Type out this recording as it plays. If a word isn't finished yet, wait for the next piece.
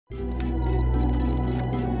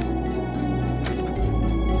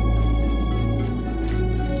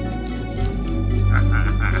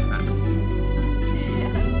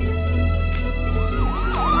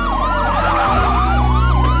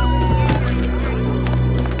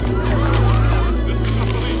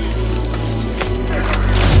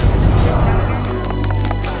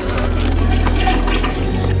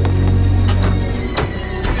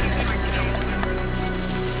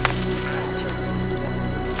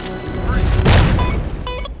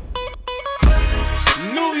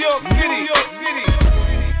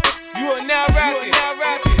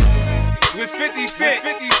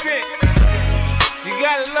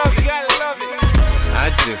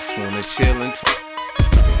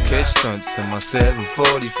In my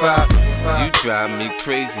 745, you drive me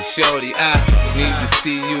crazy, shorty. I need to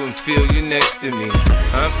see you and feel you next to me.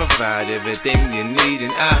 I provide everything you need,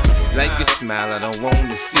 and I like your smile. I don't want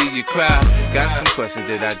to see you cry. Got some questions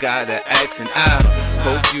that I gotta ask, and I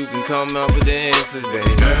hope you can come up with the answers,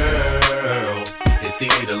 baby. Girl, it's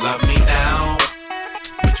easy to love me now.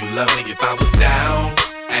 Would you love me if I was down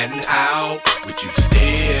and out? Would you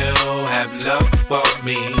still have love for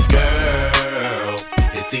me, girl?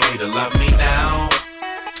 It's easy to love me now.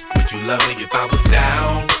 Would you love me if I was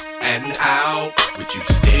down and out? Would you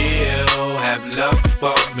still have love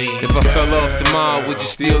for me? If I fell off tomorrow, would you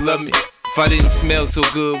still love me? If I didn't smell so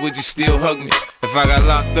good, would you still hug me? If I got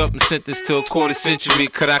locked up and sentenced to a quarter century,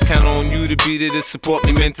 could I count on you to be there to support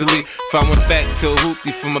me mentally? If I went back to a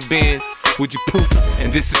hoopty for my bands, would you poof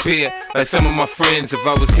and disappear like some of my friends? If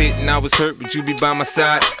I was hit and I was hurt, would you be by my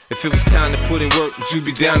side? If it was time to put in work, would you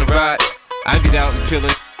be down to ride? I get out and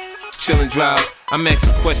chillin', drive. I'm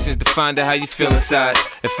asking questions to find out how you feel inside.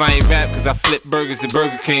 If I ain't rap cause I flip burgers at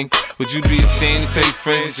Burger King, would you be ashamed to tell your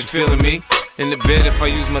friends that you're feeling me? In the bed, if I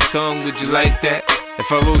use my tongue, would you like that?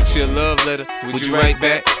 If I wrote you a love letter, would you write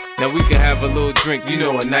back? Now we can have a little drink, you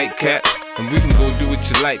know, a nightcap, and we can go do what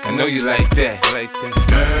you like. I know you like that,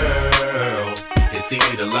 Girl, it's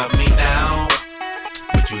easy to love me now.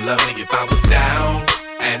 Would you love me if I was down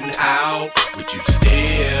and out? Would you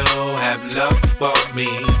still have love for me,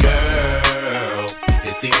 girl?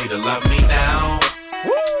 It's easy to love me now.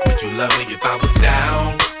 Would you love me if I was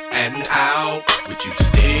down and out? Would you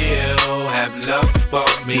still have love for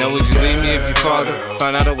me? Now would you leave me if your father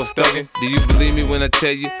found out I was thugging? Do you believe me when I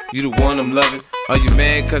tell you, you the one I'm loving? Are you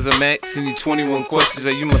mad cause I'm asking you 21 questions?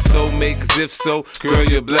 Are you my soulmate? Cause if so, girl,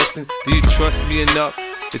 you're a blessing. Do you trust me enough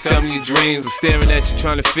to tell me your dreams? I'm staring at you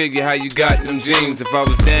trying to figure how you got them jeans. If I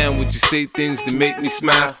was down, would you say things to make me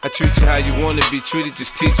smile? I treat you how you wanna be treated,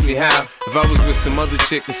 just teach me how. If I was with some other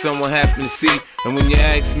chick and someone happened to see, and when you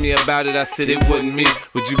asked me about it, I said it wasn't me,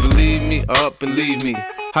 would you believe me or up and leave me?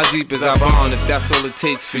 How deep is our bond if that's all it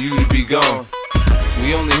takes for you to be gone?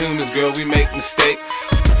 We only humans, girl, we make mistakes.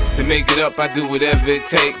 To make it up, I do whatever it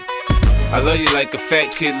takes. I love you like a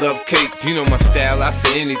fat kid love cake. You know my style, I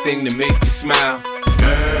say anything to make you smile.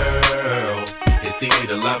 Girl, it's easy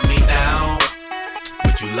to love me now.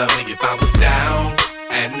 Would you love me if I was down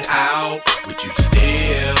and out? Would you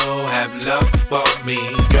still have love for me,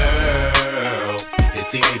 girl?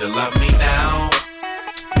 It's easy to love me now.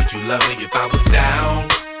 Would you love me if I was down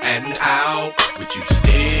and out? Would you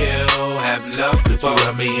still have love for me? Could you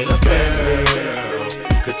love me in a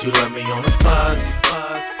Bentley? Could you love me on a bus?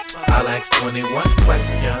 I'll ask 21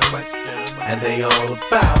 questions, and they all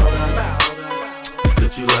about us.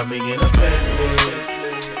 Could you love me in a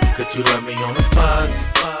Bentley? Could you love me on a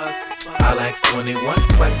bus? I'll ask 21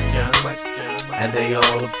 questions, and they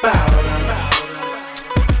all about us.